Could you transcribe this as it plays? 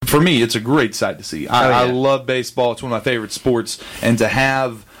for me, it's a great sight to see. I love baseball. It's one of my favorite sports. And to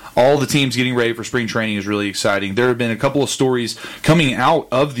have all the teams getting ready for spring training is really exciting. There have been a couple of stories coming out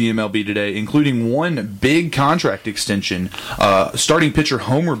of the MLB today, including one big contract extension. Starting pitcher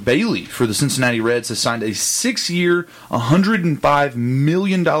Homer Bailey for the Cincinnati Reds has signed a 6-year, $105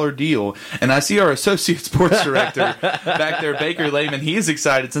 million deal. And I see our associate sports director back there, Baker Lehman. He is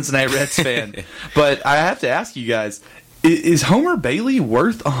excited, Cincinnati Reds fan. But I have to ask you guys, is Homer Bailey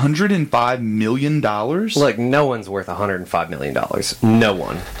worth $105 million? Look, no one's worth $105 million. No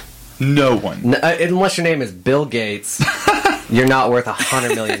one. No one. No, unless your name is Bill Gates, you're not worth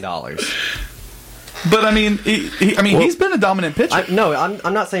 $100 million. But I mean, he's been a dominant pitcher.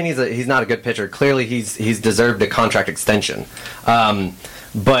 I'm not saying he's not a good pitcher. Clearly, he's deserved a contract extension.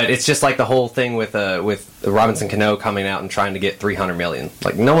 But it's just like the whole thing with Robinson Cano coming out and trying to get $300 million.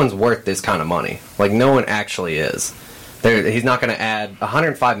 Like, no one's worth this kind of money. Like, no one actually is. He's not going to add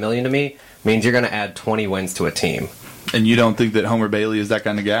 $105 million to me. Means you're going to add 20 wins to a team. And you don't think that Homer Bailey is that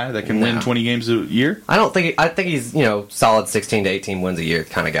kind of guy that can win 20 games a year? I think he's solid 16 to 18 wins a year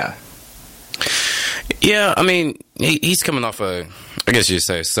kind of guy. Yeah, I mean he's coming off I guess you'd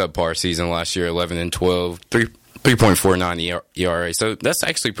say a subpar season last year, 11-12, 3.49 ERA. So that's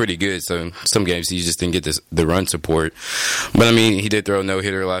actually pretty good. So some games he just didn't get the run support. But I mean, he did throw a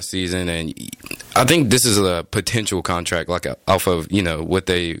no-hitter last season, and I think this is a potential contract, like off of what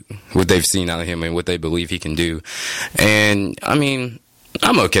they've seen out of him and what they believe he can do. And I mean,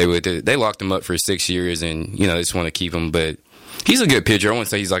 I'm okay with it. They locked him up for 6 years, and they just want to keep him. But he's a good pitcher. I wouldn't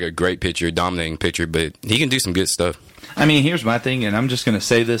say he's like a great pitcher, dominating pitcher, but he can do some good stuff. I mean, here's my thing, and I'm just going to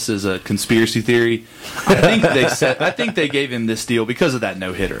say this as a conspiracy theory. I think they gave him this deal because of that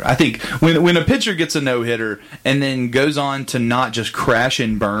no-hitter. I think when a pitcher gets a no-hitter and then goes on to not just crash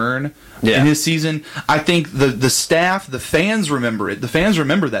and burn in his season, I think the staff, the fans remember it. The fans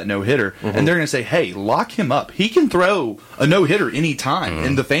remember that no-hitter, and they're going to say, hey, lock him up. He can throw a no-hitter any time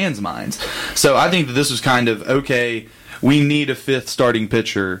in the fans' minds. So I think that this was kind of, okay, we need a fifth starting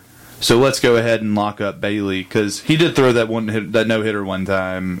pitcher, so let's go ahead and lock up Bailey, because he did throw that no-hitter one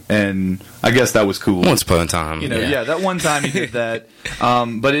time, and I guess that was cool. Once upon a time. That one time he did that.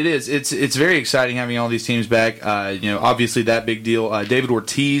 But it's very exciting having all these teams back. Obviously that big deal. David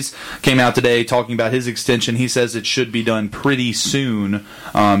Ortiz came out today talking about his extension. He says it should be done pretty soon,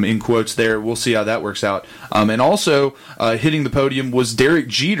 in quotes there. We'll see how that works out. And also hitting the podium was Derek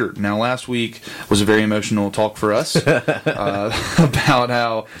Jeter. Now, last week was a very emotional talk for us about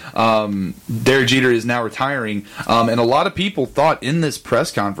how Derek Jeter is now retiring. And a lot of people thought in this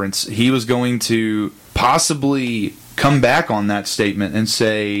press conference he was going to possibly come back on that statement and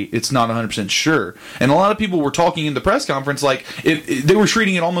say it's not 100% sure. And a lot of people were talking in the press conference like they were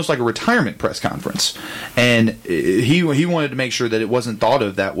treating it almost like a retirement press conference. And he wanted to make sure that it wasn't thought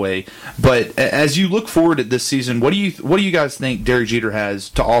of that way. But as you look forward at this season, what do you guys think Derek Jeter has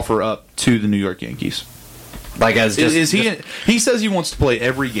to offer up to the New York Yankees? Like he says he wants to play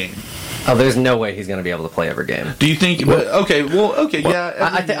every game. Oh, there's no way he's going to be able to play every game. Do you think? Okay.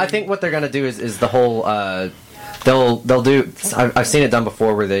 I think what they're going to do is the whole. They'll do. I've seen it done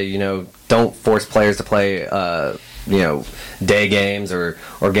before where they don't force players to play day games or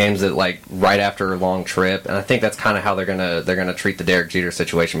games that like right after a long trip, and I think that's kind of how they're gonna treat the Derek Jeter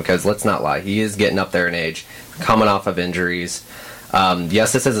situation, because let's not lie, he is getting up there in age, coming off of injuries.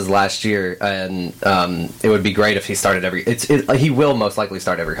 Yes, this is his last year, and it would be great if he started he will most likely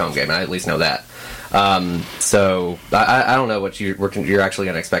start every home game, and I at least know that. So I don't know what you're actually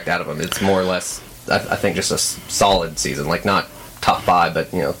going to expect out of him. It's more or less, I think, just a solid season, like not top 5,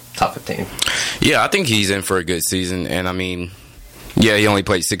 but top 15. Yeah, I think he's in for a good season, and I mean, yeah, he only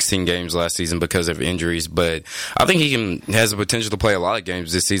played 16 games last season because of injuries, but I think he has the potential to play a lot of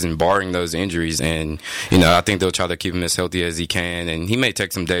games this season, barring those injuries. And, I think they'll try to keep him as healthy as he can. And he may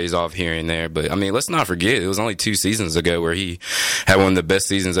take some days off here and there. But, I mean, let's not forget, it was only 2 seasons ago where he had one of the best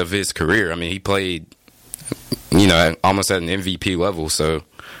seasons of his career. I mean, he played, almost at an MVP level. So,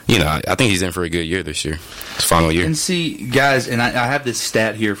 I think he's in for a good year this year. His final year. And see, guys, and I have this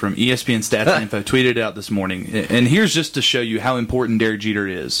stat here from ESPN Stats Info, tweeted it out this morning. And here's just to show you how important Derek Jeter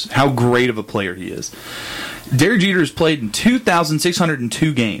is, how great of a player he is. Derek Jeter has played in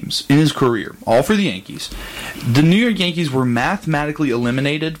 2,602 games in his career, all for the Yankees. The New York Yankees were mathematically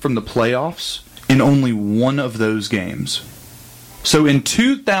eliminated from the playoffs in only one of those games. So in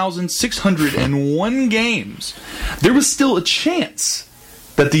 2,601 games, there was still a chance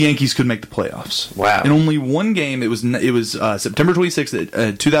that the Yankees could make the playoffs. Wow. In only one game, it was September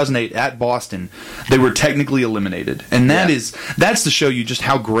 26th, 2008 at Boston, they were technically eliminated. And that's to show you just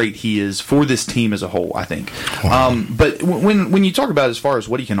how great he is for this team as a whole, I think. Wow. But when you talk about as far as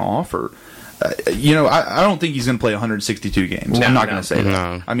what he can offer, I don't think he's going to play 162 games. I'm not going to say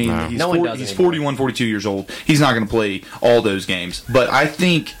that. No, I mean, he's 41, 42 years old. He's not going to play all those games. But I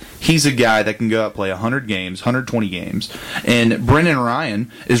think he's a guy that can go out and play 100 games, 120 games. And Brendan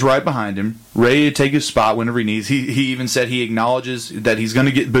Ryan is right behind him, ready to take his spot whenever he needs. He even said he acknowledges that he's going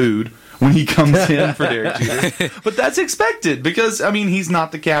to get booed when he comes in for Derek Jeter. But that's expected because, I mean, he's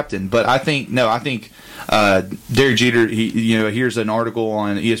not the captain. But I think Derek Jeter, here's an article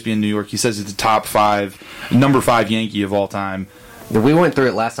on ESPN New York. He says he's the number 5 Yankee of all time. We went through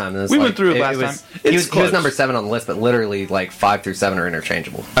it last time. We went through it last time. He was number 7 on the list, but literally like 5 through 7 are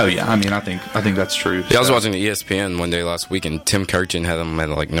interchangeable. Oh yeah, I mean, I think that's true. Yeah, I was watching the ESPN one day last week, and Tim Kirchin had him at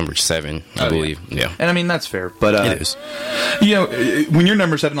like number 7, I believe. Yeah, and I mean that's fair, but it is. When you're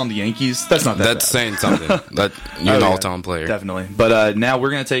number 7 on the Yankees, that's not that. That's saying something. That you're an all-time player, definitely. But now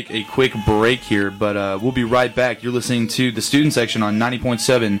we're gonna take a quick break here, but we'll be right back. You're listening to the Student Section on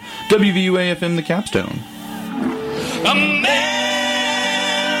 90.7 WVUA FM, the Capstone.